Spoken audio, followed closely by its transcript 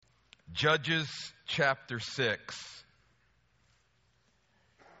Judges chapter 6.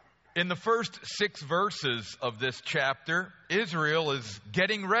 In the first 6 verses of this chapter, Israel is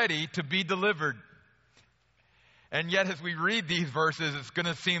getting ready to be delivered. And yet as we read these verses, it's going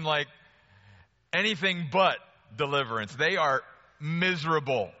to seem like anything but deliverance. They are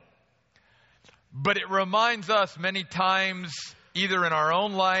miserable. But it reminds us many times, either in our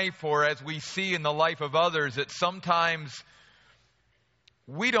own life or as we see in the life of others, that sometimes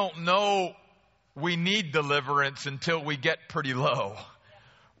we don't know we need deliverance until we get pretty low.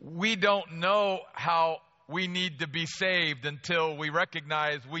 We don't know how we need to be saved until we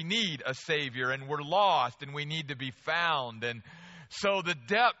recognize we need a Savior and we're lost and we need to be found. And so the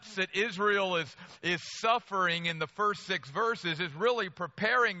depths that Israel is suffering in the first 6 verses is really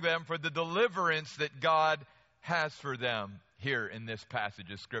preparing them for the deliverance that God has for them here in this passage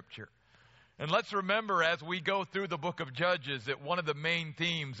of Scripture. And let's remember as we go through the book of Judges that one of the main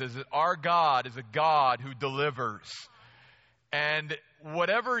themes is that our God is a God who delivers. And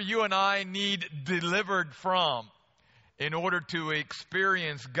whatever you and I need delivered from in order to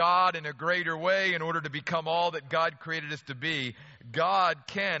experience God in a greater way, in order to become all that God created us to be, God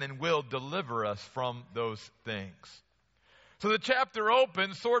can and will deliver us from those things. So the chapter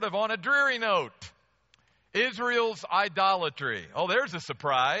opens sort of on a dreary note. Israel's idolatry. Oh, there's a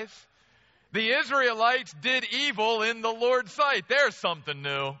surprise. The Israelites did evil in the Lord's sight. There's something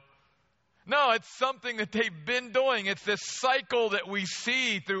new. No, it's something that they've been doing. It's this cycle that we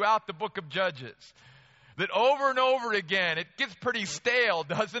see throughout the book of Judges. That over and over again, it gets pretty stale,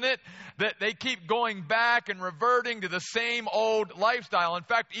 doesn't it? That they keep going back and reverting to the same old lifestyle. In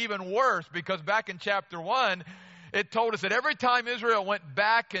fact, even worse, because back in chapter 1, it told us that every time Israel went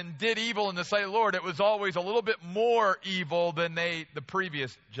back and did evil in the sight of the Lord, it was always a little bit more evil than the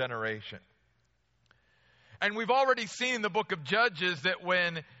previous generation. And we've already seen in the book of Judges that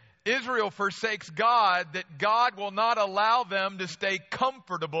when Israel forsakes God, that God will not allow them to stay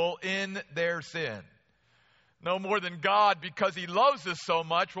comfortable in their sin. No more than God, because He loves us so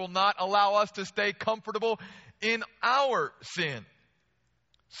much, will not allow us to stay comfortable in our sin.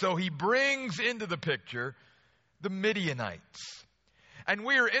 So He brings into the picture the Midianites. And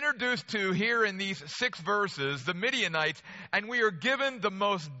we are introduced to here in these 6 verses, the Midianites, and we are given the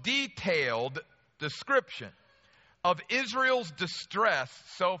most detailed description of Israel's distress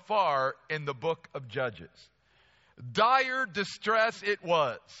so far in the book of Judges. Dire distress it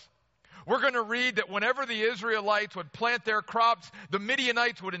was. We're going to read that whenever the Israelites would plant their crops, the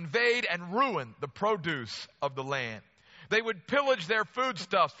Midianites would invade and ruin the produce of the land. They would pillage their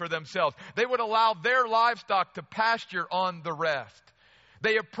foodstuffs for themselves. They would allow their livestock to pasture on the rest.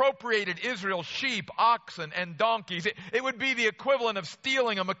 They appropriated Israel's sheep, oxen, and donkeys. It would be the equivalent of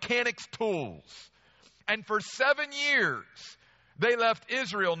stealing a mechanic's tools. And for 7 years, they left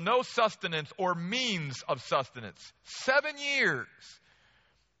Israel no sustenance or means of sustenance. 7 years.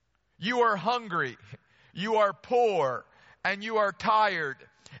 You are hungry, you are poor, and you are tired.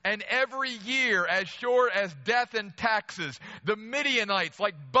 And every year, as sure as death and taxes, the Midianites,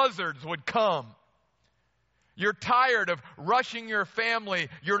 like buzzards, would come. You're tired of rushing your family,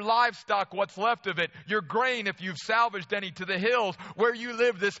 your livestock, what's left of it, your grain, if you've salvaged any, to the hills where you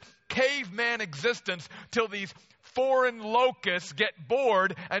live this caveman existence till these foreign locusts get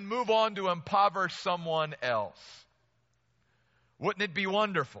bored and move on to impoverish someone else. Wouldn't it be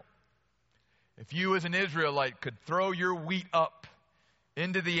wonderful if you as an Israelite could throw your wheat up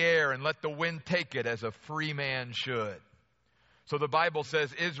into the air and let the wind take it as a free man should? So the Bible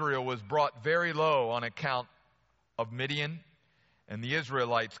says Israel was brought very low on account of Midian, and the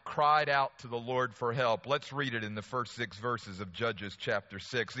Israelites cried out to the Lord for help. Let's read it in the first 6 verses of Judges chapter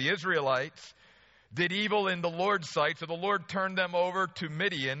 6. The Israelites did evil in the Lord's sight, so the Lord turned them over to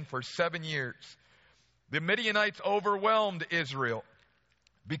Midian for 7 years. The Midianites overwhelmed Israel.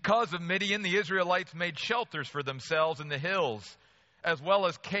 Because of Midian, the Israelites made shelters for themselves in the hills, as well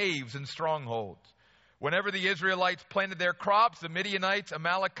as caves and strongholds. Whenever the Israelites planted their crops, the Midianites,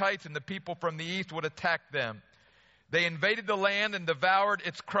 Amalekites, and the people from the east would attack them. They invaded the land and devoured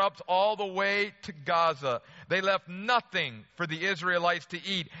its crops all the way to Gaza. They left nothing for the Israelites to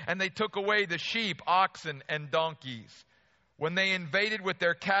eat, and they took away the sheep, oxen, and donkeys. When they invaded with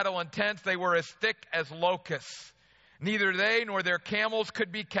their cattle and tents, they were as thick as locusts. Neither they nor their camels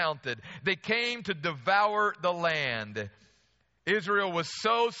could be counted. They came to devour the land. Israel was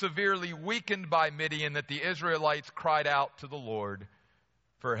so severely weakened by Midian that the Israelites cried out to the Lord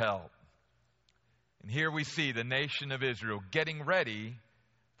for help. And here we see the nation of Israel getting ready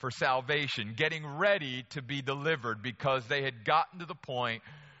for salvation, getting ready to be delivered, because they had gotten to the point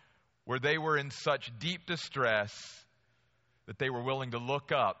where they were in such deep distress that they were willing to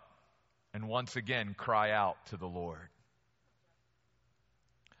look up and once again cry out to the Lord.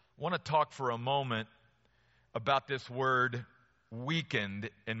 I want to talk for a moment about this word weakened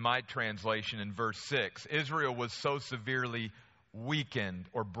in my translation in verse 6. Israel was so severely weakened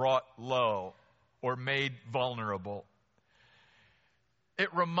or brought low or made vulnerable.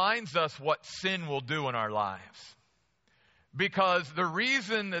 It reminds us what sin will do in our lives. Because the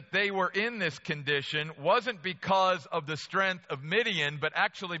reason that they were in this condition wasn't because of the strength of Midian, but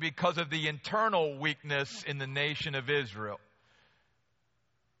actually because of the internal weakness in the nation of Israel.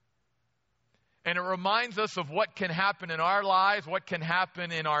 And it reminds us of what can happen in our lives, what can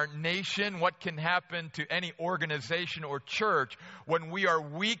happen in our nation, what can happen to any organization or church when we are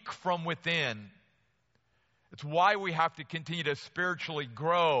weak from within. It's why we have to continue to spiritually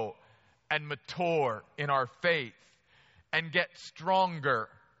grow and mature in our faith and get stronger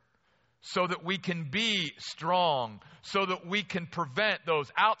so that we can be strong, so that we can prevent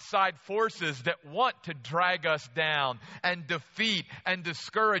those outside forces that want to drag us down and defeat and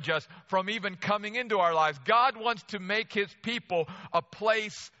discourage us from even coming into our lives. God wants to make His people a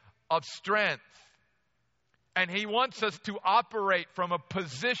place of strength. And He wants us to operate from a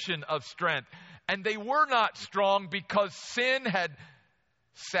position of strength. And they were not strong because sin had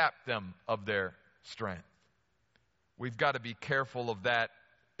sapped them of their strength. We've got to be careful of that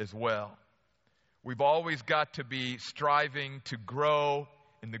as well. We've always got to be striving to grow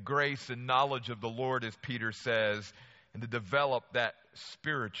in the grace and knowledge of the Lord, as Peter says, and to develop that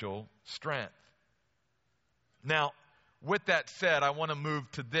spiritual strength. Now, with that said, I want to move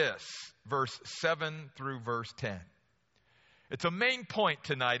to this, verse 7 through verse 10. It's a main point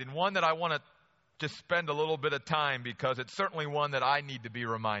tonight, and one that I want to just spend a little bit of time because it's certainly one that I need to be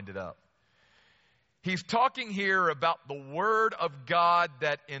reminded of. He's talking here about the Word of God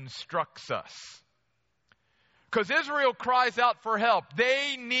that instructs us. Because Israel cries out for help.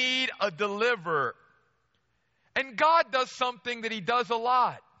 They need a deliverer. And God does something that He does a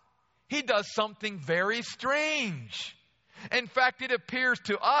lot. He does something very strange. In fact, it appears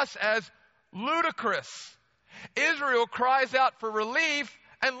to us as ludicrous. Israel cries out for relief,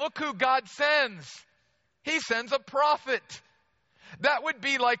 and look who God sends. He sends a prophet. That would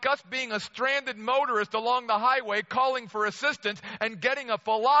be like us being a stranded motorist along the highway calling for assistance and getting a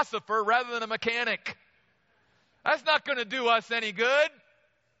philosopher rather than a mechanic. That's not going to do us any good.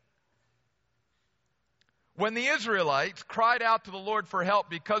 When the Israelites cried out to the Lord for help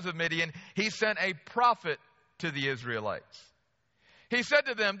because of Midian, He sent a prophet to the Israelites. He said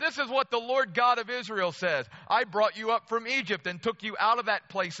to them, "This is what the Lord God of Israel says. I brought you up from Egypt and took you out of that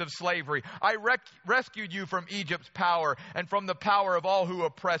place of slavery. I rescued you from Egypt's power and from the power of all who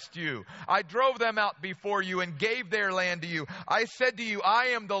oppressed you. I drove them out before you and gave their land to you. I said to you,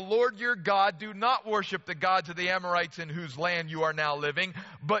 I am the Lord your God. Do not worship the gods of the Amorites in whose land you are now living,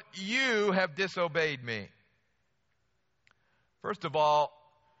 but you have disobeyed me." First of all,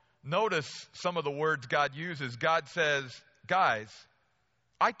 notice some of the words God uses. God says, guys,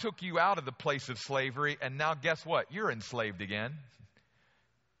 I took you out of the place of slavery, and now guess what? You're enslaved again.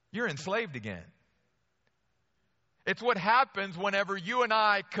 You're enslaved again. It's what happens whenever you and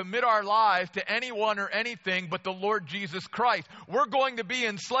I commit our lives to anyone or anything but the Lord Jesus Christ. We're going to be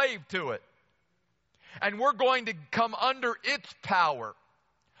enslaved to it. And we're going to come under its power.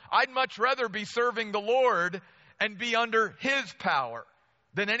 I'd much rather be serving the Lord and be under His power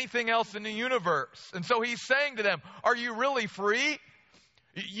than anything else in the universe. And so He's saying to them, are you really free?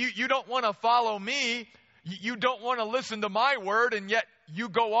 You don't want to follow me. You don't want to listen to my word, and yet you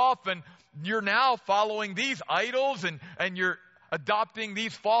go off and you're now following these idols and you're adopting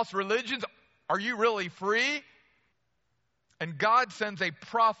these false religions. Are you really free? And God sends a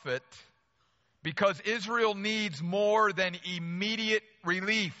prophet because Israel needs more than immediate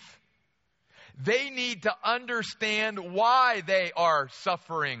relief. They need to understand why they are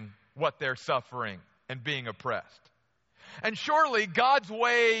suffering what they're suffering and being oppressed. And surely God's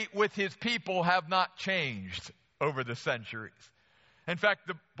way with His people have not changed over the centuries. In fact,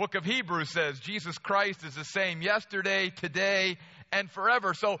 the book of Hebrews says Jesus Christ is the same yesterday, today, and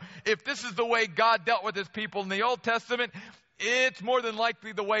forever. So if this is the way God dealt with His people in the Old Testament, it's more than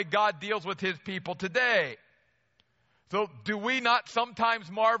likely the way God deals with His people today. So do we not sometimes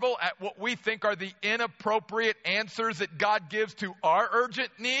marvel at what we think are the inappropriate answers that God gives to our urgent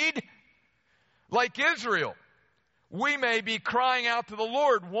need? Like Israel, we may be crying out to the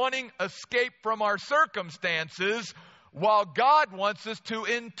Lord, wanting escape from our circumstances, while God wants us to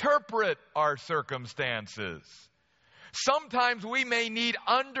interpret our circumstances. Sometimes we may need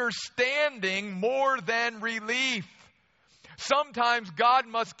understanding more than relief. Sometimes God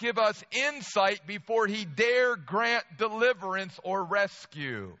must give us insight before He dare grant deliverance or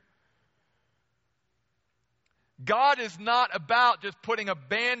rescue. God is not about just putting a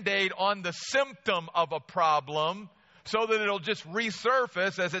Band-Aid on the symptom of a problem so that it'll just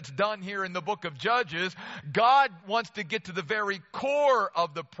resurface as it's done here in the book of Judges. God wants to get to the very core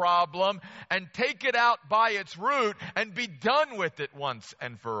of the problem and take it out by its root and be done with it once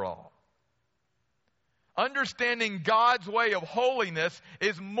and for all. Understanding God's way of holiness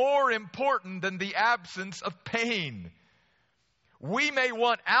is more important than the absence of pain. We may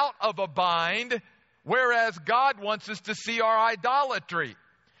want out of a bind, whereas God wants us to see our idolatry.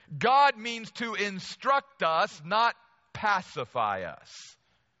 God means to instruct us, not pacify us.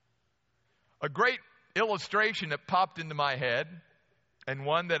 A great illustration that popped into my head, and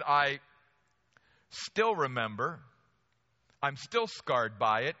one that I still remember, I'm still scarred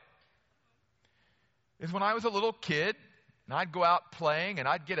by it, is when I was a little kid, and I'd go out playing, and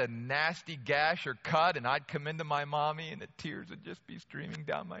I'd get a nasty gash or cut, and I'd come into my mommy, and the tears would just be streaming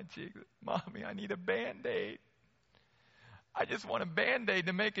down my cheeks. Mommy, I need a Band-Aid. I just want a Band-Aid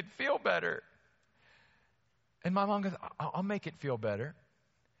to make it feel better. And my mom goes, I'll make it feel better.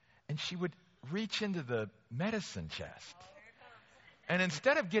 And she would reach into the medicine chest. And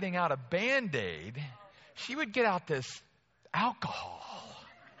instead of getting out a Band-Aid, she would get out this alcohol.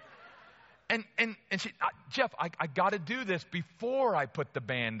 And she, Jeff, I got to do this before I put the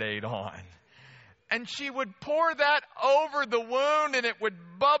Band-Aid on. And she would pour that over the wound, and it would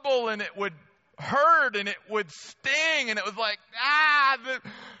bubble, and it would hurt, and it would sting, and it was like,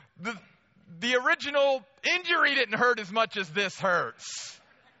 the original injury didn't hurt as much as this hurts.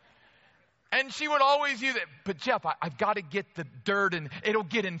 And she would always use it. But Jeff, I've got to get the dirt, and it'll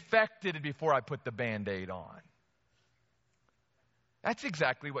get infected before I put the Band-Aid on. That's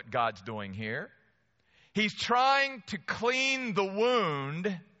exactly what God's doing here. He's trying to clean the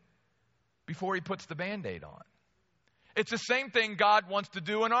wound before he puts the Band-Aid on. It's the same thing God wants to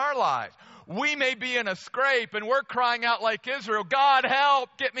do in our lives. We may be in a scrape and we're crying out like Israel, God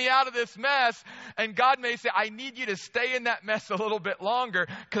help, get me out of this mess. And God may say, I need you to stay in that mess a little bit longer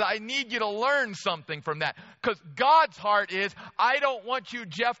because I need you to learn something from that. Because God's heart is, I don't want you,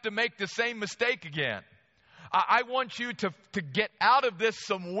 Jeff, to make the same mistake again. I want you to get out of this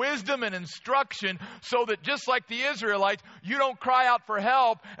some wisdom and instruction so that just like the Israelites, you don't cry out for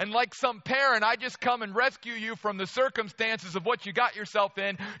help. And like some parent, I just come and rescue you from the circumstances of what you got yourself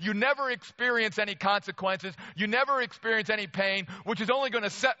in. You never experience any consequences. You never experience any pain, which is only going to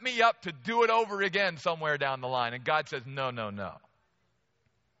set me up to do it over again somewhere down the line. And God says, no, no, no.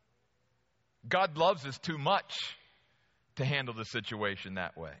 God loves us too much to handle the situation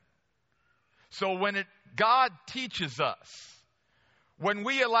that way. So when God teaches us, when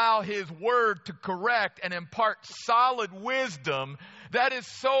we allow His Word to correct and impart solid wisdom, that is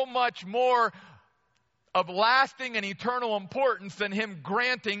so much more of lasting and eternal importance than Him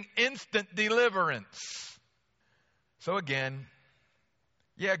granting instant deliverance. So again,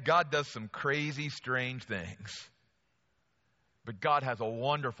 yeah, God does some crazy, strange things, but God has a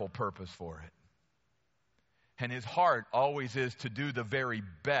wonderful purpose for it. And His heart always is to do the very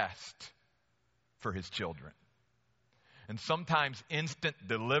best for His children. And sometimes instant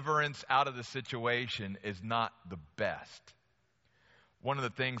deliverance out of the situation is not the best. One of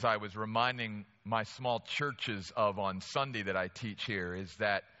the things I was reminding my small churches of on Sunday that I teach here is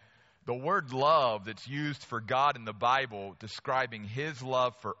that the word love that's used for God in the Bible describing His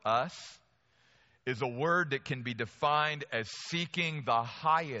love for us is a word that can be defined as seeking the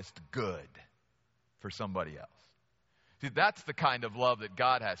highest good for somebody else. See, that's the kind of love that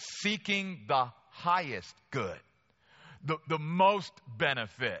God has, seeking the highest good, the most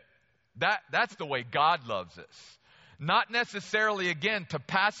benefit. That's the way God loves us. Not necessarily, again, to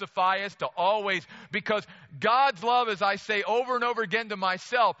pacify us, to always, because God's love, as I say over and over again to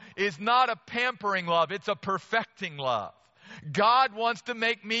myself, is not a pampering love. It's a perfecting love. God wants to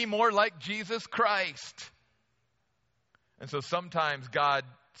make me more like Jesus Christ. And so sometimes God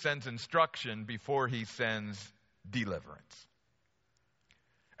sends instruction before He sends deliverance.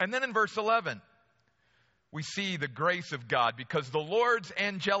 And then in verse 11, we see the grace of God, because the Lord's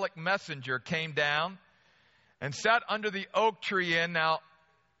angelic messenger came down and sat under the oak tree in, now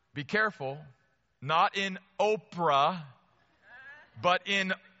be careful, not in Oprah, but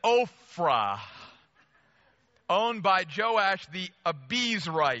in Ophrah, owned by Joash the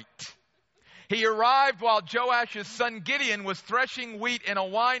Abiezrite. He arrived while Joash's son Gideon was threshing wheat in a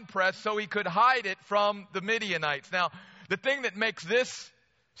winepress so he could hide it from the Midianites. Now, the thing that makes this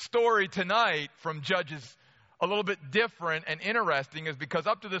story tonight from Judges a little bit different and interesting is because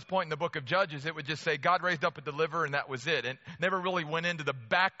up to this point in the book of Judges, it would just say God raised up a deliverer and that was it. And never really went into the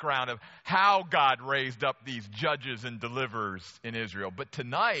background of how God raised up these judges and deliverers in Israel. But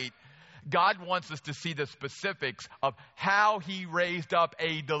tonight, God wants us to see the specifics of how he raised up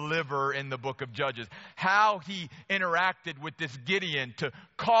a deliverer in the book of Judges, how he interacted with this Gideon to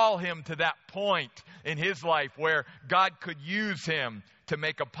call him to that point in his life where God could use him to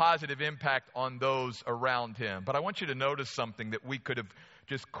make a positive impact on those around him. But I want you to notice something that we could have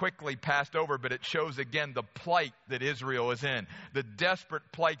just quickly passed over, but it shows again the plight that Israel is in, the desperate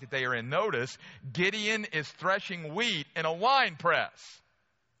plight that they are in. Notice, Gideon is threshing wheat in a wine press.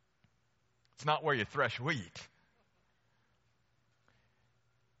 It's not where you thresh wheat.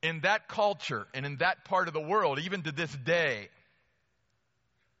 In that culture and in that part of the world, even to this day,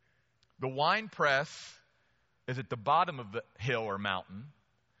 the wine press is at the bottom of the hill or mountain.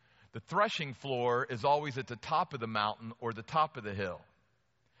 The threshing floor is always at the top of the mountain or the top of the hill.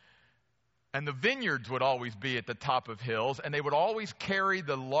 And the vineyards would always be at the top of hills, and they would always carry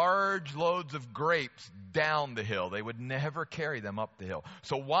the large loads of grapes down the hill. They would never carry them up the hill.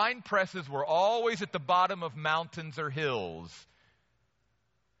 So wine presses were always at the bottom of mountains or hills.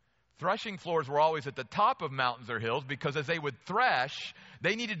 Threshing floors were always at the top of mountains or hills because as they would thresh,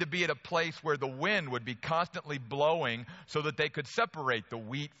 they needed to be at a place where the wind would be constantly blowing so that they could separate the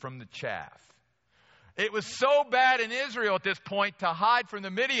wheat from the chaff. It was so bad in Israel at this point to hide from the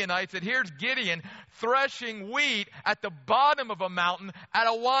Midianites that here's Gideon threshing wheat at the bottom of a mountain at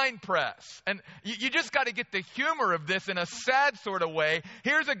a wine press. And you just got to get the humor of this in a sad sort of way.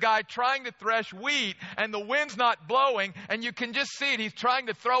 Here's a guy trying to thresh wheat and the wind's not blowing and you can just see it. He's trying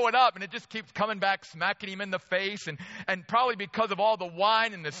to throw it up and it just keeps coming back, smacking him in the face. And probably because of all the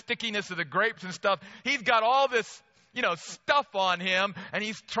wine and the stickiness of the grapes and stuff, he's got all this stuff on him, and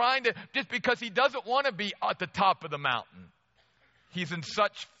he's trying to, just because he doesn't want to be at the top of the mountain. He's in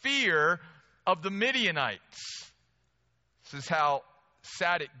such fear of the Midianites. This is how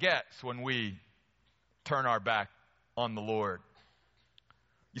sad it gets when we turn our back on the Lord.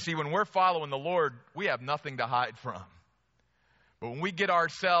 You see, when we're following the Lord, we have nothing to hide from. But when we get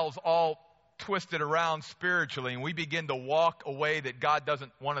ourselves all twisted around spiritually, and we begin to walk a way that God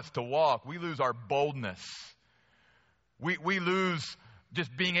doesn't want us to walk, we lose our boldness. We lose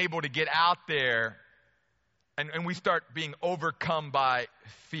just being able to get out there, and we start being overcome by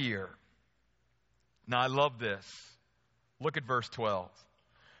fear. Now, I love this. Look at verse 12.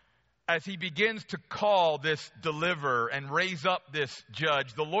 As he begins to call this deliverer and raise up this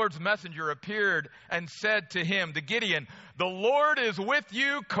judge, the Lord's messenger appeared and said to him, to Gideon, "The Lord is with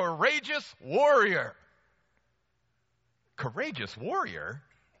you, courageous warrior." Courageous warrior?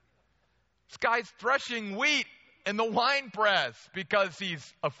 This guy's threshing wheat in the wine press because he's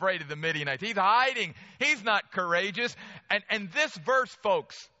afraid of the Midianites. He's hiding. He's not courageous. And this verse,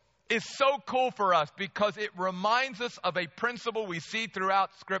 folks, is so cool for us because it reminds us of a principle we see throughout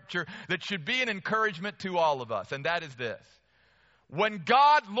Scripture that should be an encouragement to all of us, and that is this. When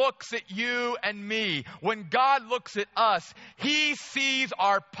God looks at you and me, when God looks at us, he sees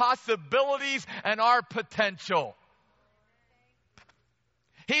our possibilities and our potential.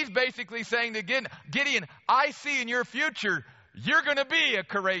 He's basically saying to Gideon, I see in your future, you're going to be a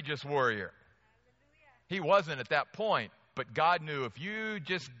courageous warrior. He wasn't at that point, but God knew if you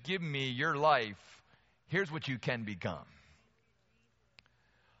just give me your life, here's what you can become.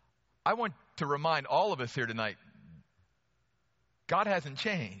 I want to remind all of us here tonight, God hasn't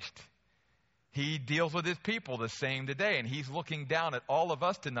changed. He deals with his people the same today, and he's looking down at all of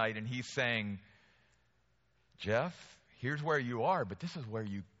us tonight, and he's saying, Jeff, here's where you are, but this is where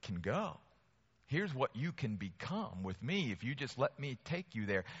you can go. Here's what you can become with me if you just let me take you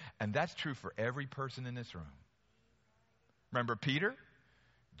there. And that's true for every person in this room. Remember Peter?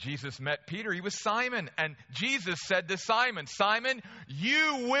 Jesus met Peter. He was Simon. And Jesus said to Simon, Simon,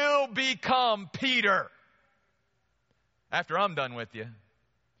 you will become Peter. After I'm done with you.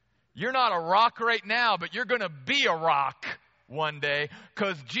 You're not a rock right now, but you're going to be a rock one day,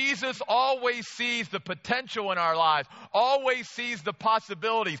 because Jesus always sees the potential in our lives, always sees the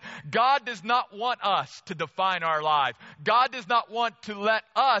possibilities. God does not want us to define our lives. God does not want to let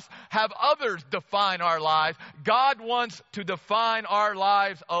us have others define our lives. God wants to define our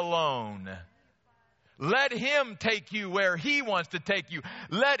lives alone. Let him take you where he wants to take you.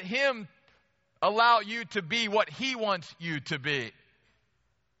 Let him allow you to be what he wants you to be.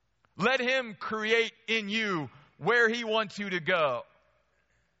 Let him create in you where he wants you to go.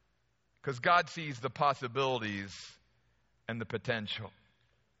 Because God sees the possibilities and the potential.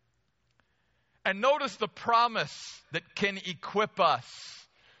 And notice the promise that can equip us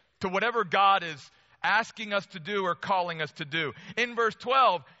to whatever God is asking us to do or calling us to do. In verse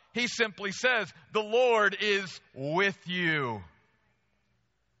 12, he simply says, the Lord is with you.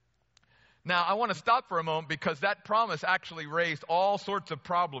 Now, I want to stop for a moment because that promise actually raised all sorts of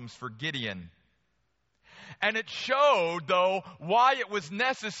problems for Gideon. And it showed, though, why it was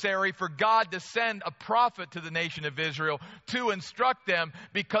necessary for God to send a prophet to the nation of Israel to instruct them,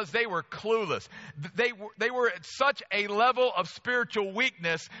 because they were clueless. They were at such a level of spiritual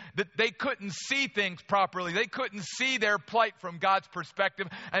weakness that they couldn't see things properly. They couldn't see their plight from God's perspective,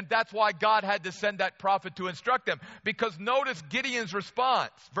 and that's why God had to send that prophet to instruct them. Because notice Gideon's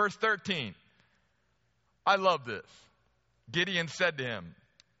response, verse 13. I love this. Gideon said to him,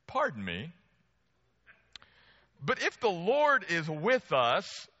 "Pardon me, but if the Lord is with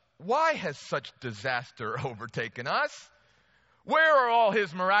us, why has such disaster overtaken us? Where are all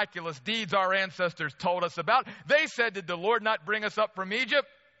his miraculous deeds our ancestors told us about? They said, did the Lord not bring us up from Egypt?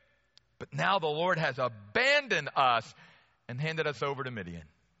 But now the Lord has abandoned us and handed us over to Midian."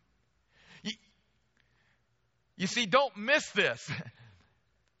 You see, don't miss this.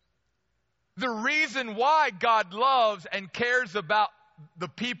 The reason why God loves and cares about the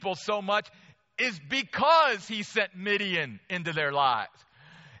people so much is because he sent Midian into their lives.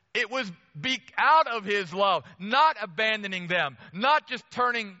 It was out of his love, not abandoning them, not just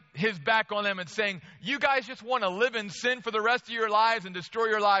turning his back on them and saying, you guys just want to live in sin for the rest of your lives and destroy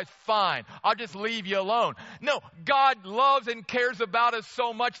your lives, fine, I'll just leave you alone. No, God loves and cares about us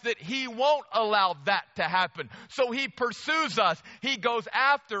so much that he won't allow that to happen. So he pursues us, he goes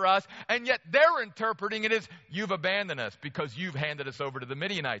after us, and yet they're interpreting it as, you've abandoned us because you've handed us over to the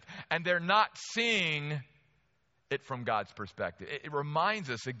Midianites. And they're not seeing it from God's perspective. It reminds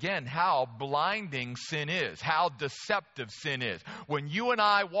us again how blinding sin is, how deceptive sin is. When you and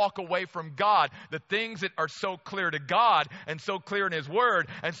I walk away from God, the things that are so clear to God and so clear in his word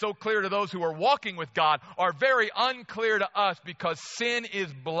and so clear to those who are walking with God are very unclear to us, because sin is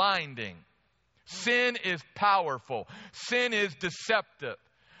blinding. Sin is powerful. Sin is deceptive.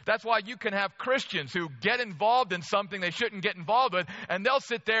 That's why you can have Christians who get involved in something they shouldn't get involved with, and they'll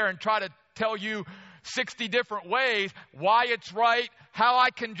sit there and try to tell you 60 different ways why it's right, how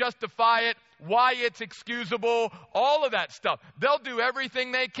I can justify it, why it's excusable, all of that stuff. They'll do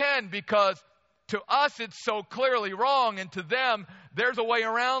everything they can, because to us it's so clearly wrong, and to them there's a way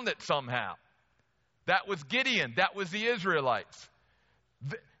around it somehow. That was Gideon. That was the Israelites.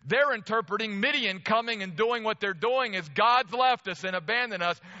 They're interpreting Midian coming and doing what they're doing as God's left us and abandoned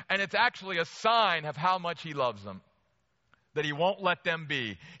us, and it's actually a sign of how much he loves them. That he won't let them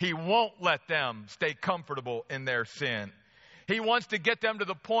be. He won't let them stay comfortable in their sin. He wants to get them to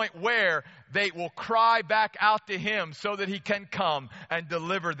the point where they will cry back out to him so that he can come and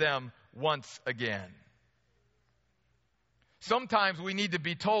deliver them once again. Sometimes we need to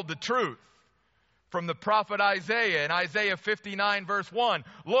be told the truth. From the prophet Isaiah in Isaiah 59 verse 1.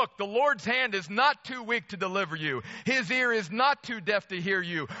 Look, the Lord's hand is not too weak to deliver you. His ear is not too deaf to hear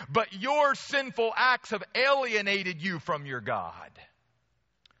you. But your sinful acts have alienated you from your God.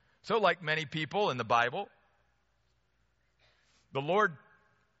 So like many people in the Bible, the Lord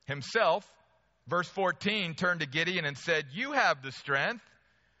himself, verse 14, turned to Gideon and said, you have the strength.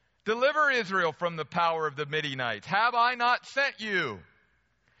 Deliver Israel from the power of the Midianites. Have I not sent you?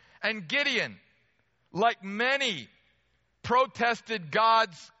 And Gideon, like many, protested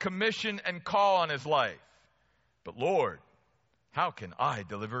God's commission and call on his life. But Lord, how can I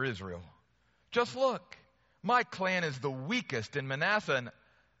deliver Israel? Just look, my clan is the weakest in Manasseh, and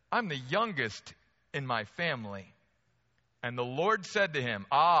I'm the youngest in my family. And the Lord said to him,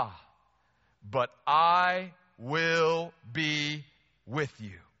 but I will be with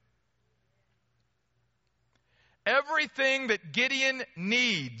you. Everything that Gideon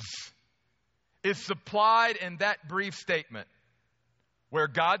needs is supplied in that brief statement where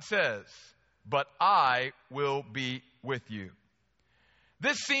God says, but I will be with you.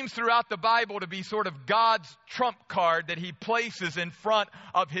 This seems throughout the Bible to be sort of God's trump card that he places in front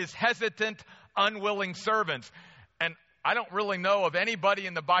of his hesitant, unwilling servants. And I don't really know of anybody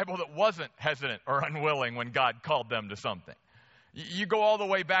in the Bible that wasn't hesitant or unwilling when God called them to something. You go all the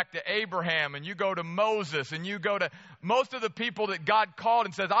way back to Abraham, and you go to Moses, and you go to most of the people that God called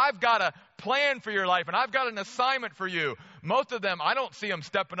and says, I've got a plan for your life, and I've got an assignment for you. Most of them, I don't see them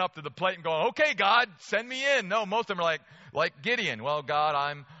stepping up to the plate and going, okay, God, send me in. No, most of them are like Gideon. Well,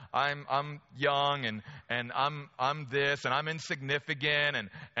 God, I'm young, and I'm this, and I'm insignificant,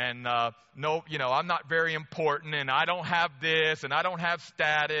 and no, I'm not very important, and I don't have this, and I don't have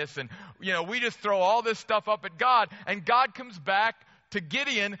status, and we just throw all this stuff up at God, and God comes back to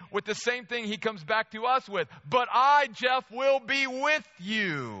Gideon with the same thing he comes back to us with. But I, Jeff, will be with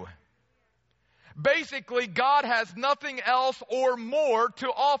you. Basically, God has nothing else or more to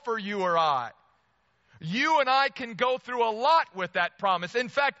offer you or I. You and I can go through a lot with that promise. In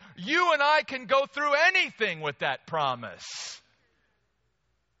fact, you and I can go through anything with that promise.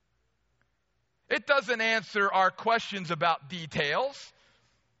 It doesn't answer our questions about details.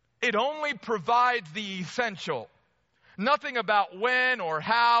 It only provides the essential. Nothing about when or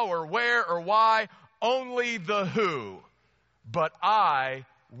how or where or why, only the who. But I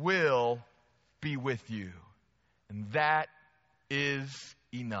will be with you. And that is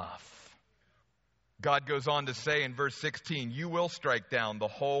enough. God goes on to say in verse 16, you will strike down the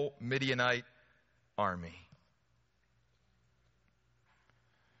whole Midianite army.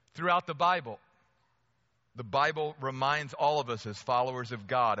 Throughout the Bible reminds all of us as followers of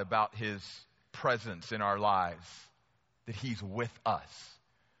God about His presence in our lives, that He's with us.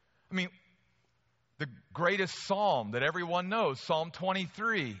 I mean, the greatest psalm that everyone knows, Psalm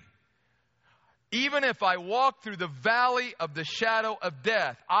 23. Even if I walk through the valley of the shadow of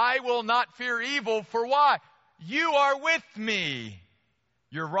death, I will not fear evil. For why? You are with me.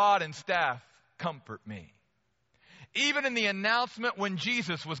 Your rod and staff comfort me. Even in the announcement when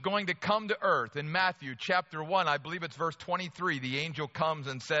Jesus was going to come to earth in Matthew chapter 1, I believe it's verse 23, the angel comes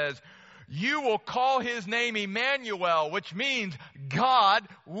and says, you will call His name Emmanuel, which means God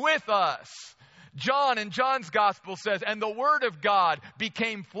with us. John in John's gospel says, and the Word of God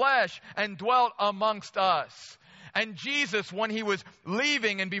became flesh and dwelt amongst us. And Jesus, when He was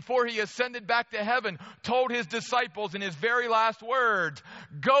leaving and before He ascended back to heaven, told His disciples in His very last words,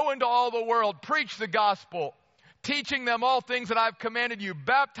 go into all the world, preach the gospel, teaching them all things that I've commanded you,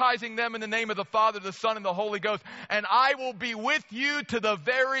 baptizing them in the name of the Father, the Son, and the Holy Ghost, and I will be with you to the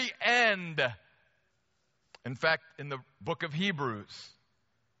very end. In fact, in the book of Hebrews,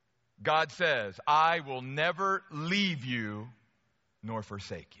 God says, I will never leave you nor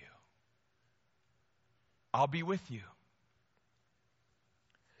forsake you. I'll be with you.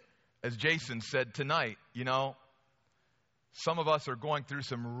 As Jason said tonight, some of us are going through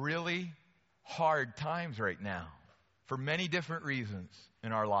some really hard times right now for many different reasons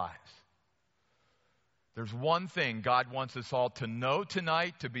in our lives. There's one thing God wants us all to know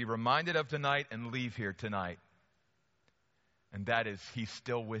tonight, to be reminded of tonight, and leave here tonight. And that is, He's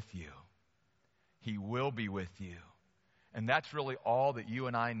still with you. He will be with you. And that's really all that you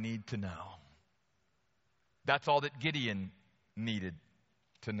and I need to know. That's all that Gideon needed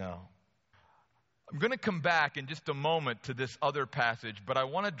to know. I'm going to come back in just a moment to this other passage, but I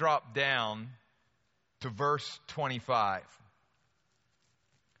want to drop down to verse 25.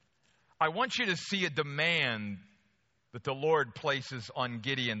 I want you to see a demand that the Lord places on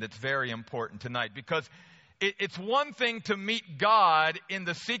Gideon that's very important tonight, because it's one thing to meet God in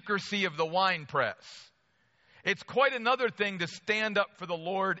the secrecy of the winepress. It's quite another thing to stand up for the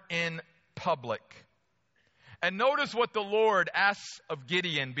Lord in public. And notice what the Lord asks of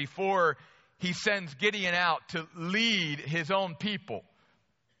Gideon before He sends Gideon out to lead his own people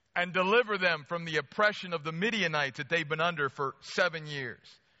and deliver them from the oppression of the Midianites that they've been under for 7 years.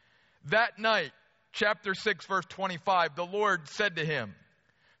 That night, chapter 6, verse 25, the Lord said to him,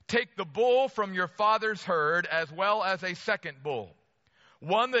 take the bull from your father's herd as well as a second bull,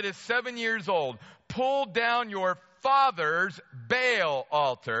 one that is 7 years old. Pull down your father's Baal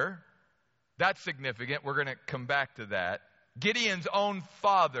altar. That's significant. We're going to come back to that. Gideon's own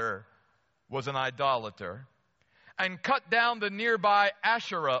father was an idolater. And cut down the nearby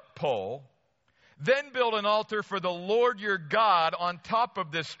Asherah pole. Then build an altar for the Lord your God on top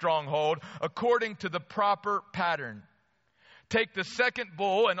of this stronghold according to the proper pattern. Take the second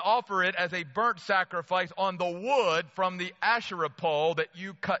bull and offer it as a burnt sacrifice on the wood from the Asherah pole that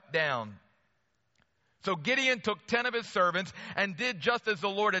you cut down. So Gideon took 10 of his servants and did just as the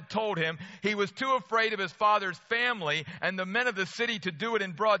Lord had told him. He was too afraid of his father's family and the men of the city to do it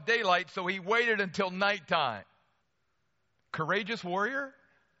in broad daylight, so he waited until nighttime. Courageous warrior?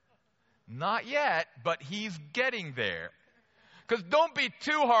 Not yet, but he's getting there. Because don't be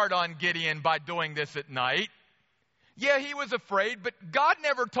too hard on Gideon by doing this at night. Yeah, he was afraid, but God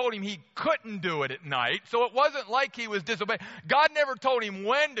never told him he couldn't do it at night. So it wasn't like he was disobeying. God never told him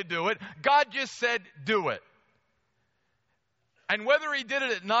when to do it. God just said, do it. And whether he did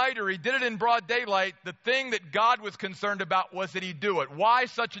it at night or he did it in broad daylight, the thing that God was concerned about was that he do it. Why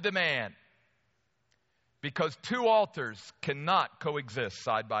such a demand? Because two altars cannot coexist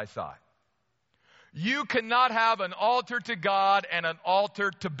side by side. You cannot have an altar to God and an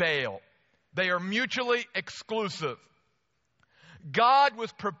altar to Baal. They are mutually exclusive. God was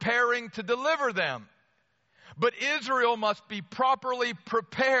preparing to deliver them. But Israel must be properly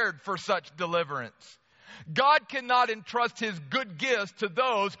prepared for such deliverance. God cannot entrust His good gifts to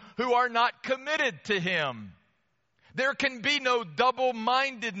those who are not committed to Him. There can be no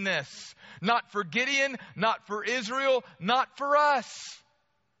double-mindedness. Not for Gideon, not for Israel, not for us.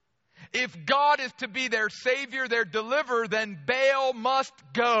 If God is to be their Savior, their deliverer, then Baal must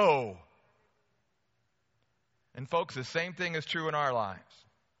go. And folks, the same thing is true in our lives.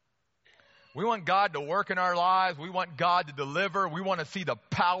 We want God to work in our lives. We want God to deliver. We want to see the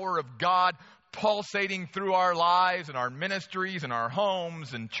power of God pulsating through our lives and our ministries and our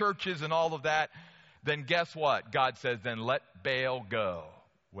homes and churches and all of that. Then guess what? God says, then let Baal go,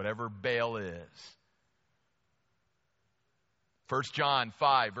 whatever Baal is. 1 John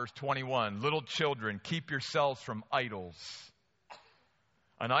 5, verse 21, little children, keep yourselves from idols.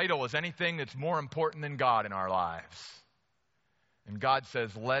 An idol is anything that's more important than God in our lives. And God says,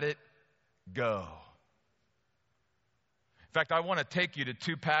 let it go. In fact, I want to take you to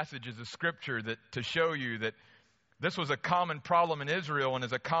two passages of Scripture to show you that this was a common problem in Israel and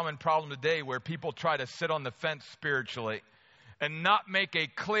is a common problem today, where people try to sit on the fence spiritually and not make a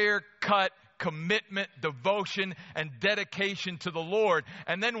clear-cut commitment, devotion, and dedication to the Lord,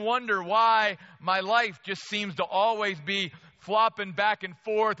 and then wonder why my life just seems to always be flopping back and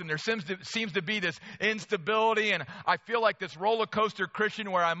forth, and there seems to be this instability, and I feel like this roller coaster Christian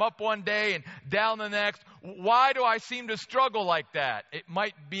where I'm up one day and down the next. Why do I seem to struggle like that? It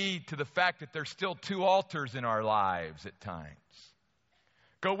might be to the fact that there's still two altars in our lives at times.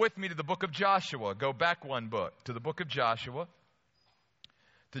 Go with me to the book of Joshua. Go back one book to the book of Joshua,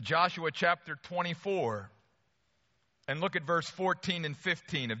 to Joshua chapter 24, and look at verse 14 and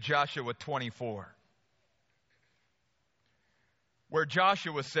 15 of Joshua 24. Where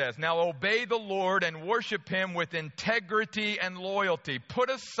Joshua says, now obey the Lord and worship him with integrity and loyalty. Put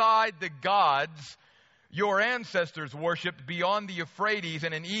aside the gods your ancestors worshipped beyond the Euphrates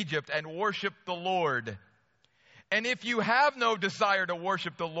and in Egypt, and worship the Lord. And if you have no desire to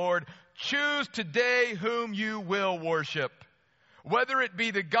worship the Lord, choose today whom you will worship. Whether it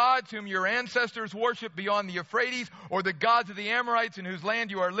be the gods whom your ancestors worshipped beyond the Euphrates, or the gods of the Amorites in whose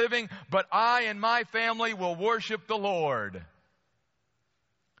land you are living, but I and my family will worship the Lord.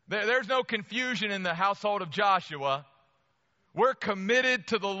 There's no confusion in the household of Joshua. We're committed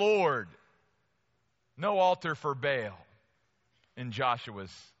to the Lord. No altar for Baal in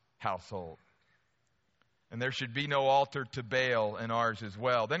Joshua's household. And there should be no altar to Baal in ours as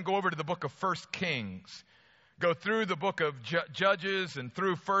well. Then go over to the book of 1 Kings. Go through the book of Judges and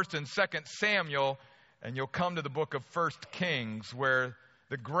through 1 and 2 Samuel, and you'll come to the book of 1 Kings, where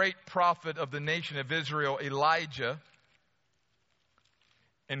the great prophet of the nation of Israel, Elijah,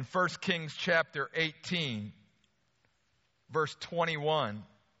 in 1 Kings chapter 18, verse 21,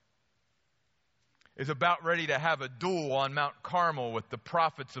 is about ready to have a duel on Mount Carmel with the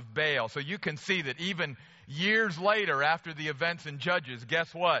prophets of Baal. So you can see that even years later, after the events in Judges,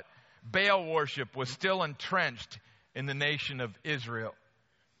 guess what? Baal worship was still entrenched in the nation of Israel.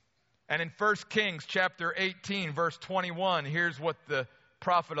 And in 1 Kings chapter 18, verse 21, here's what the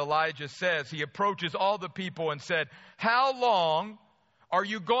prophet Elijah says. He approaches all the people and said, how long are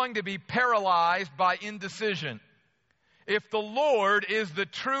you going to be paralyzed by indecision? If the Lord is the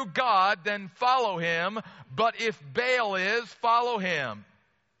true God, then follow him. But if Baal is, follow him.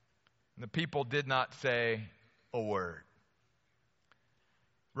 And the people did not say a word.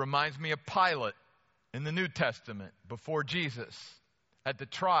 Reminds me of Pilate in the New Testament before Jesus at the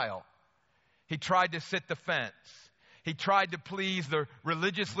trial. He tried to sit the fence. He tried to please the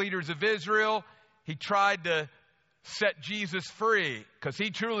religious leaders of Israel. He tried to set Jesus free because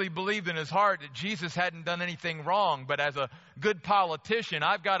he truly believed in his heart that Jesus hadn't done anything wrong. But as a good politician,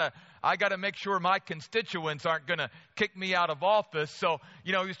 I got to make sure my constituents aren't going to kick me out of office. So,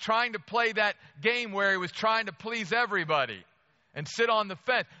 he was trying to play that game where he was trying to please everybody and sit on the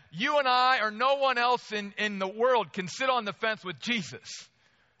fence. You and I, or no one else in the world, can sit on the fence with Jesus.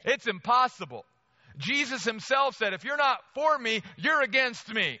 It's impossible. Jesus himself said, if you're not for me, you're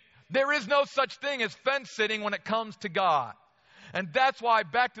against me. There is no such thing as fence sitting when it comes to God. And that's why,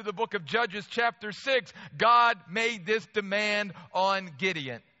 back to the book of Judges chapter 6, God made this demand on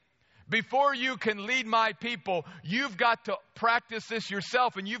Gideon. Before you can lead my people, you've got to practice this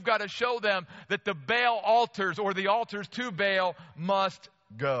yourself, and you've got to show them that the Baal altars, or the altars to Baal, must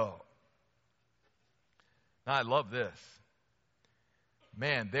go. Now, I love this.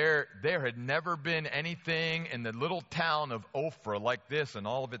 Man, there had never been anything in the little town of Ophrah like this in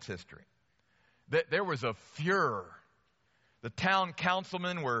all of its history. There was a furor. The town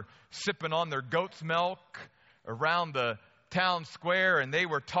councilmen were sipping on their goat's milk around the town square, and they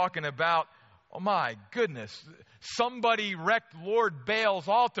were talking about, oh my goodness, somebody wrecked Lord Baal's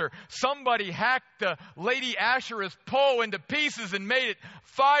altar. Somebody hacked Lady Asherah's pole into pieces and made it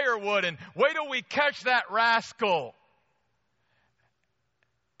firewood, and wait till we catch that rascal.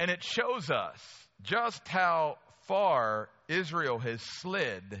 And it shows us just how far Israel has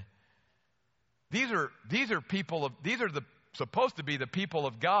slid. These are supposed to be the people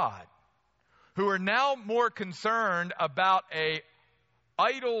of God who are now more concerned about a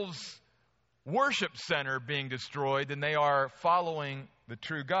idol's worship center being destroyed than they are following the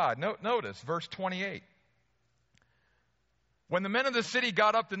true God. Notice verse 28. When the men of the city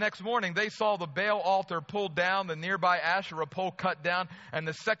got up the next morning, they saw the Baal altar pulled down, the nearby Asherah pole cut down, and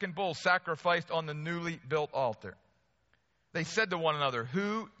the second bull sacrificed on the newly built altar. They said to one another,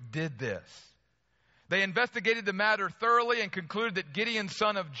 "Who did this?" They investigated the matter thoroughly and concluded that Gideon,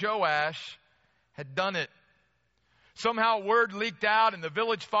 son of Joash, had done it. Somehow word leaked out, and the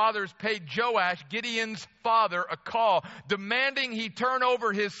village fathers paid Joash, Gideon's father, a call, demanding he turn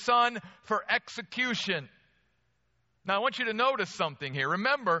over his son for execution. Now, I want you to notice something here.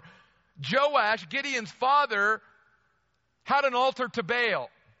 Remember, Joash, Gideon's father, had an altar to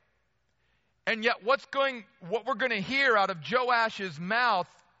Baal. And yet what we're going to hear out of Joash's mouth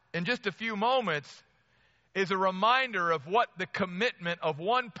in just a few moments is a reminder of what the commitment of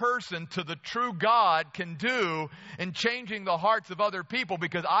one person to the true God can do in changing the hearts of other people,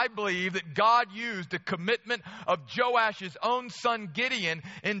 because I believe that God used the commitment of Joash's own son Gideon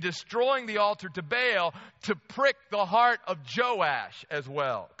in destroying the altar to Baal to prick the heart of Joash as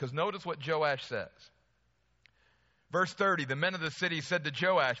well. Because notice what Joash says. Verse 30, the men of the city said to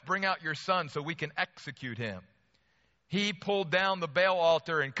Joash, "Bring out your son so we can execute him." He pulled down the Baal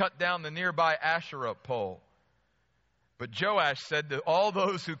altar and cut down the nearby Asherah pole. But Joash said to all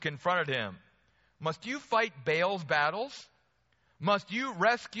those who confronted him, "Must you fight Baal's battles? Must you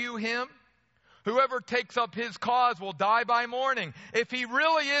rescue him? Whoever takes up his cause will die by morning. If he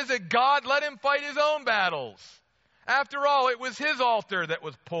really is a god, let him fight his own battles. After all, it was his altar that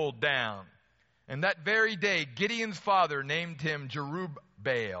was pulled down." And that very day, Gideon's father named him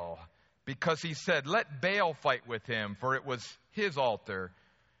Jerubbaal, because he said, "Let Baal fight with him, for it was his altar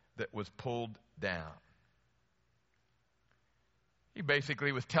that was pulled down." He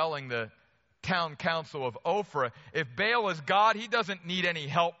basically was telling the town council of Ophrah, if Baal is God, he doesn't need any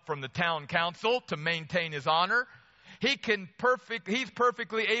help from the town council to maintain his honor. He's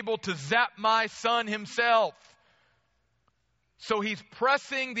perfectly able to zap my son himself. So he's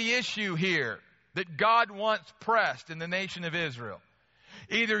pressing the issue here that God wants pressed in the nation of Israel.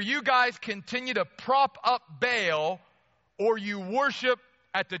 Either you guys continue to prop up Baal, or you worship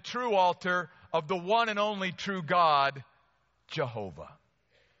at the true altar of the one and only true God, Jehovah.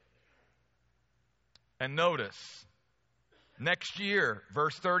 And notice, next year,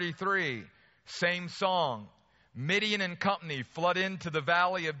 verse 33, same song. Midian and company flood into the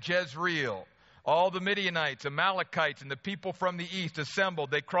valley of Jezreel. All the Midianites, Amalekites, and the people from the east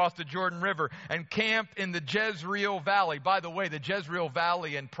assembled. They crossed the Jordan River and camped in the Jezreel Valley. By the way, the Jezreel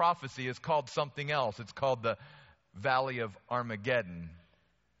Valley in prophecy is called something else. It's called the Valley of Armageddon.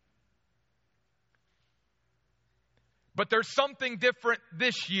 But there's something different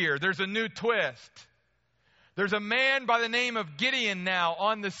this year. There's a new twist. There's a man by the name of Gideon now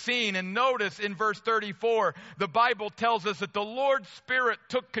on the scene. And notice in verse 34, the Bible tells us that the Lord's Spirit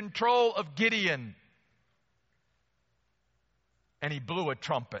took control of Gideon. And he blew a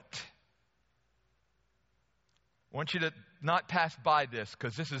trumpet. I want you to not pass by this,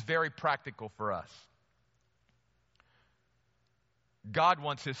 because this is very practical for us. God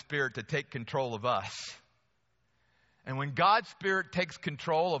wants His Spirit to take control of us. And when God's Spirit takes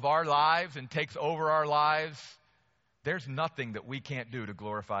control of our lives and takes over our lives, there's nothing that we can't do to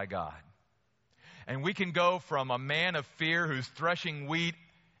glorify God. And we can go from a man of fear who's threshing wheat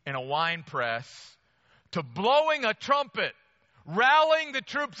in a wine press to blowing a trumpet, rallying the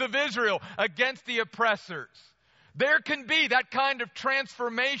troops of Israel against the oppressors. There can be that kind of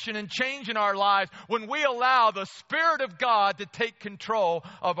transformation and change in our lives when we allow the Spirit of God to take control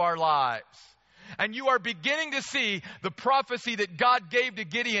of our lives. And you are beginning to see the prophecy that God gave to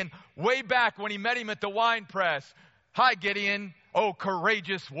Gideon way back when he met him at the wine press. Hi, Gideon, oh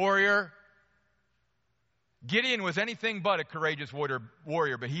courageous warrior. Gideon was anything but a courageous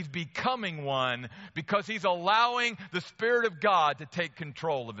warrior, but he's becoming one because he's allowing the Spirit of God to take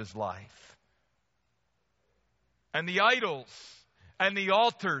control of his life. And the idols and the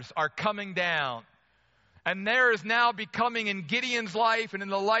altars are coming down. And there is now becoming in Gideon's life and in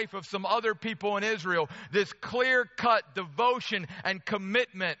the life of some other people in Israel this clear-cut devotion and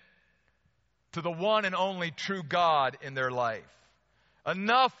commitment to the one and only true God in their life.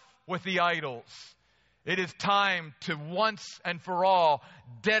 Enough with the idols. It is time to once and for all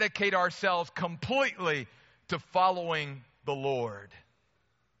dedicate ourselves completely to following the Lord.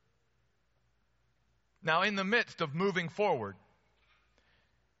 Now, in the midst of moving forward,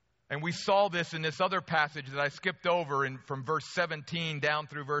 And we saw this in this other passage that I skipped over from verse 17 down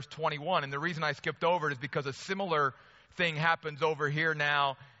through verse 21. And the reason I skipped over it is because a similar thing happens over here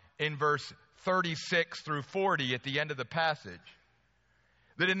now in verse 36 through 40 at the end of the passage.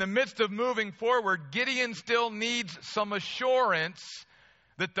 That in the midst of moving forward, Gideon still needs some assurance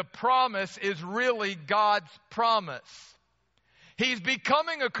that the promise is really God's promise. He's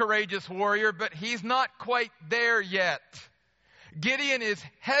becoming a courageous warrior, but he's not quite there yet. Gideon is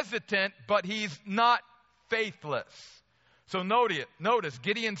hesitant, but he's not faithless. So notice,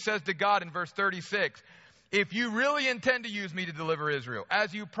 Gideon says to God in verse 36, if you really intend to use me to deliver Israel,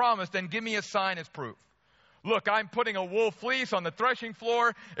 as you promised, then give me a sign as proof. Look, I'm putting a wool fleece on the threshing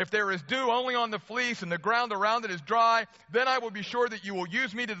floor. If there is dew only on the fleece and the ground around it is dry, then I will be sure that you will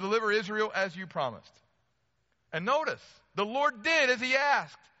use me to deliver Israel as you promised. And notice, the Lord did as he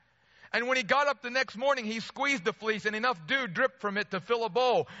asked. And when he got up the next morning, he squeezed the fleece and enough dew dripped from it to fill a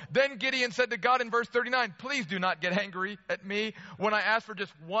bowl. Then Gideon said to God in verse 39, please do not get angry at me when I ask for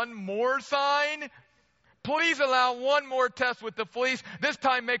just one more sign. Please allow one more test with the fleece. This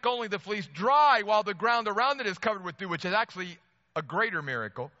time make only the fleece dry while the ground around it is covered with dew, which is actually a greater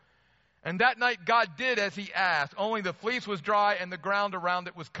miracle. And that night God did as he asked. Only the fleece was dry and the ground around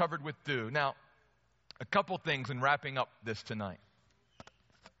it was covered with dew. Now, a couple things in wrapping up this tonight.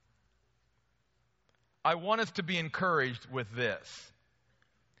 I want us to be encouraged with this.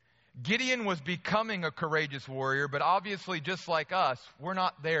 Gideon was becoming a courageous warrior, but obviously just like us, we're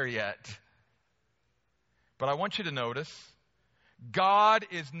not there yet. But I want you to notice, God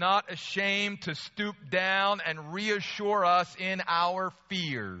is not ashamed to stoop down and reassure us in our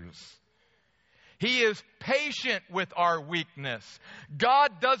fears. He is patient with our weakness.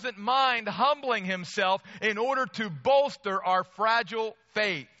 God doesn't mind humbling himself in order to bolster our fragile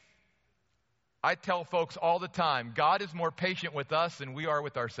faith. I tell folks all the time, God is more patient with us than we are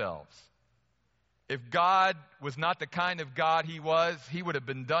with ourselves. If God was not the kind of God he was, he would have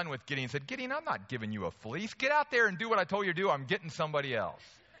been done with Gideon and said, Gideon, I'm not giving you a fleece. Get out there and do what I told you to do. I'm getting somebody else.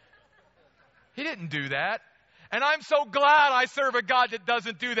 He didn't do that. And I'm so glad I serve a God that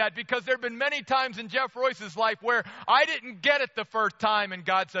doesn't do that, because there have been many times in Jeff Royce's life where I didn't get it the first time and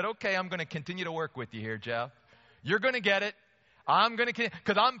God said, okay, I'm going to continue to work with you here, Jeff. You're going to get it. I'm going to,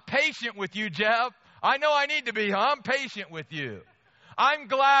 because I'm patient with you, Jeff. I know I need to be. I'm patient with you. I'm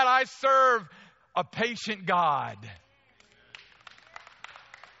glad I serve a patient God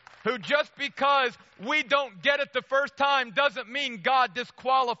who, just because we don't get it the first time doesn't mean God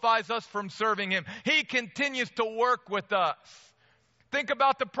disqualifies us from serving him. He continues to work with us. Think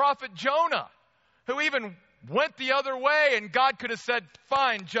about the prophet Jonah, who even went the other way, and God could have said,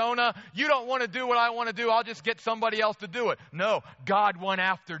 fine, Jonah, you don't want to do what I want to do. I'll just get somebody else to do it. No, God went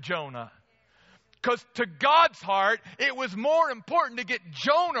after Jonah. Because to God's heart, it was more important to get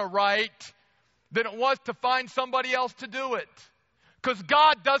Jonah right than it was to find somebody else to do it. Because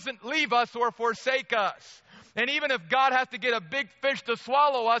God doesn't leave us or forsake us. And even if God has to get a big fish to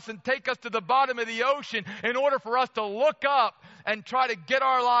swallow us and take us to the bottom of the ocean in order for us to look up and try to get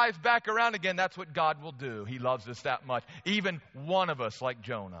our lives back around again, that's what God will do. He loves us that much. Even one of us like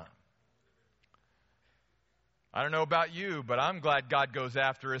Jonah. I don't know about you, but I'm glad God goes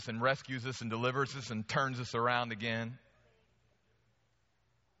after us and rescues us and delivers us and turns us around again.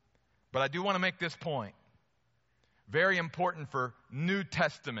 But I do want to make this point. Very important for New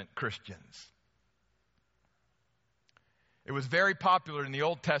Testament Christians. It was very popular in the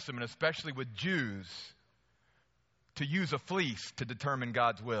Old Testament, especially with Jews, to use a fleece to determine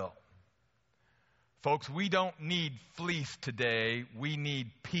God's will. Folks, we don't need fleece today. We need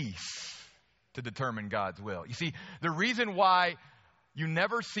peace to determine God's will. You see, the reason why you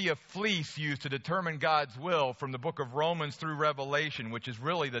never see a fleece used to determine God's will from the book of Romans through Revelation, which is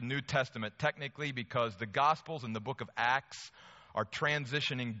really the New Testament technically, because the Gospels and the book of Acts are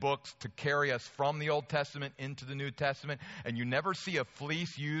transitioning books to carry us from the Old Testament into the New Testament. And you never see a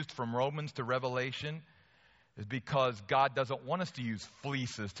fleece used from Romans to Revelation, is because God doesn't want us to use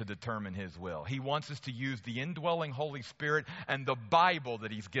fleeces to determine his will. He wants us to use the indwelling Holy Spirit and the Bible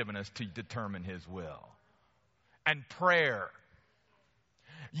that he's given us to determine his will. And prayer.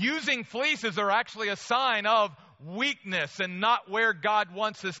 Using fleeces are actually a sign of weakness and not where God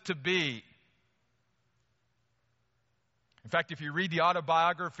wants us to be. In fact, if you read the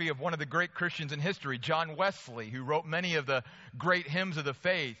autobiography of one of the great Christians in history, John Wesley, who wrote many of the great hymns of the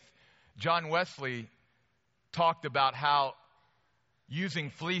faith, John Wesley talked about how using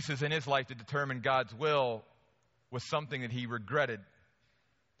fleeces in his life to determine God's will was something that he regretted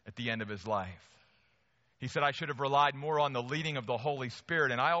at the end of his life. He said, I should have relied more on the leading of the Holy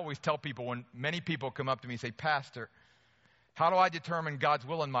Spirit. And I always tell people, when many people come up to me and say, Pastor, How do I determine God's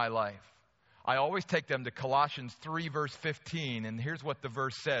will in my life? I always take them to Colossians 3, verse 15, and here's what the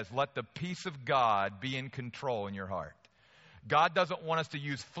verse says. Let the peace of God be in control in your heart. God doesn't want us to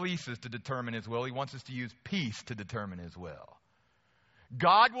use fleeces to determine His will. He wants us to use peace to determine His will.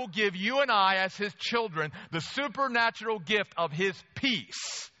 God will give you and I, as His children, the supernatural gift of His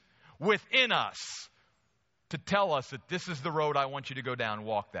peace within us to tell us that this is the road I want you to go down,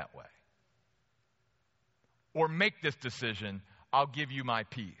 walk that way. Or make this decision, I'll give you my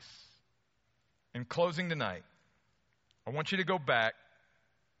peace. In closing tonight, I want you to go back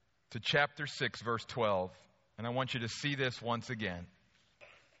to chapter 6, verse 12, and I want you to see this once again.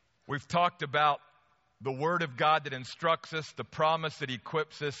 We've talked about the Word of God that instructs us, the promise that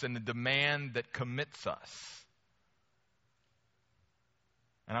equips us, and the demand that commits us.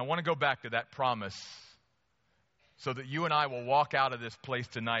 And I want to go back to that promise so that you and I will walk out of this place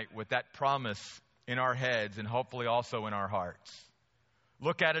tonight with that promise in our heads and hopefully also in our hearts.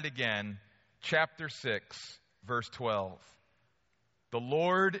 Look at it again, chapter 6, verse 12. The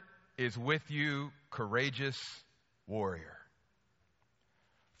Lord is with you, courageous warrior.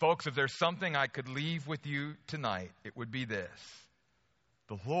 Folks, if there's something I could leave with you tonight, it would be this.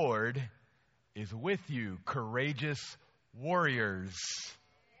 The Lord is with you, courageous warriors.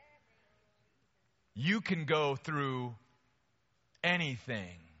 You can go through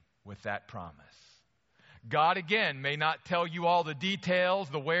anything with that promise. God, again, may not tell you all the details,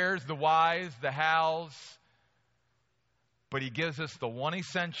 the wheres, the whys, the hows, but He gives us the one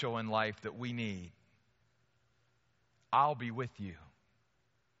essential in life that we need. I'll be with you.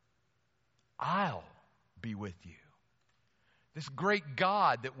 I'll be with you. This great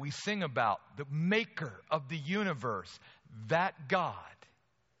God that we sing about, the maker of the universe, that God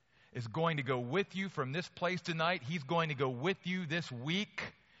is going to go with you from this place tonight. He's going to go with you this week.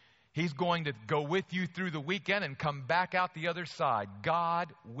 He's going to go with you through the weekend and come back out the other side.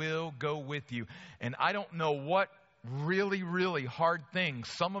 God will go with you. And I don't know what really, really hard things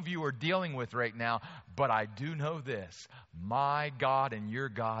some of you are dealing with right now, but I do know this. My God and your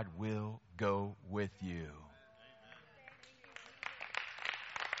God will go with you.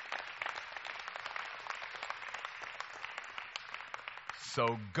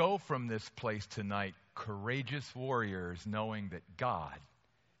 So go from this place tonight, courageous warriors, knowing that God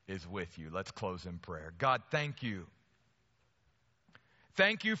is with you. Let's close in prayer. God, thank you.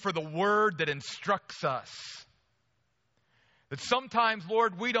 Thank you for the word that instructs us. That sometimes,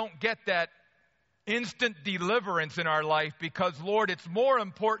 Lord, we don't get that instant deliverance in our life because, Lord, it's more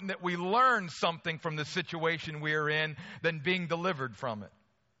important that we learn something from the situation we are in than being delivered from it.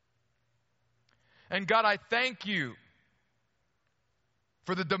 And God, I thank you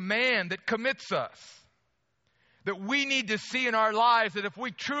for the demand that commits us. That we need to see in our lives that if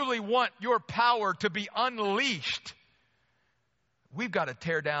we truly want your power to be unleashed, we've got to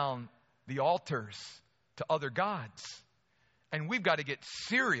tear down the altars to other gods. And we've got to get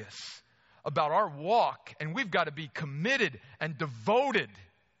serious about our walk. And we've got to be committed and devoted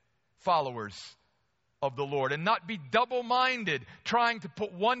followers of the Lord. And not be double-minded, trying to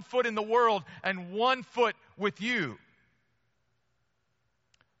put one foot in the world and one foot with you.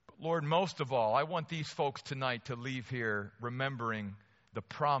 Lord, most of all, I want these folks tonight to leave here remembering the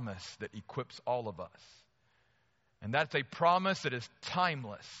promise that equips all of us. And that's a promise that is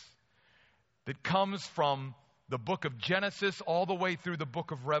timeless, that comes from the book of Genesis all the way through the book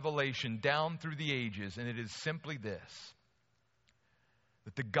of Revelation, down through the ages. And it is simply this,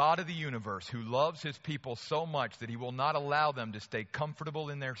 that the God of the universe, who loves His people so much that He will not allow them to stay comfortable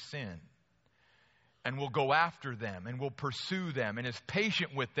in their sin, and will go after them and will pursue them and is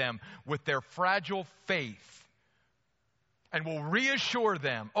patient with them with their fragile faith and will reassure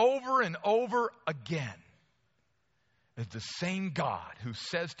them over and over again, is the same God who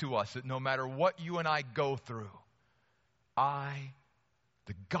says to us that no matter what you and I go through, I,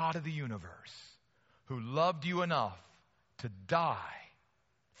 the God of the universe, who loved you enough to die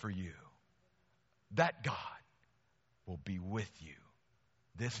for you, that God will be with you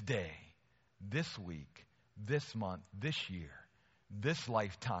this day, this week, this month, this year, this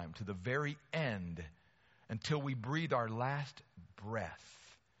lifetime, to the very end, until we breathe our last breath.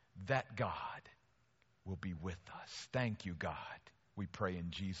 That God will be with us. Thank you, God. We pray in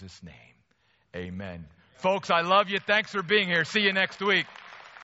Jesus' name. Amen. Folks, I love you. Thanks for being here. See you next week.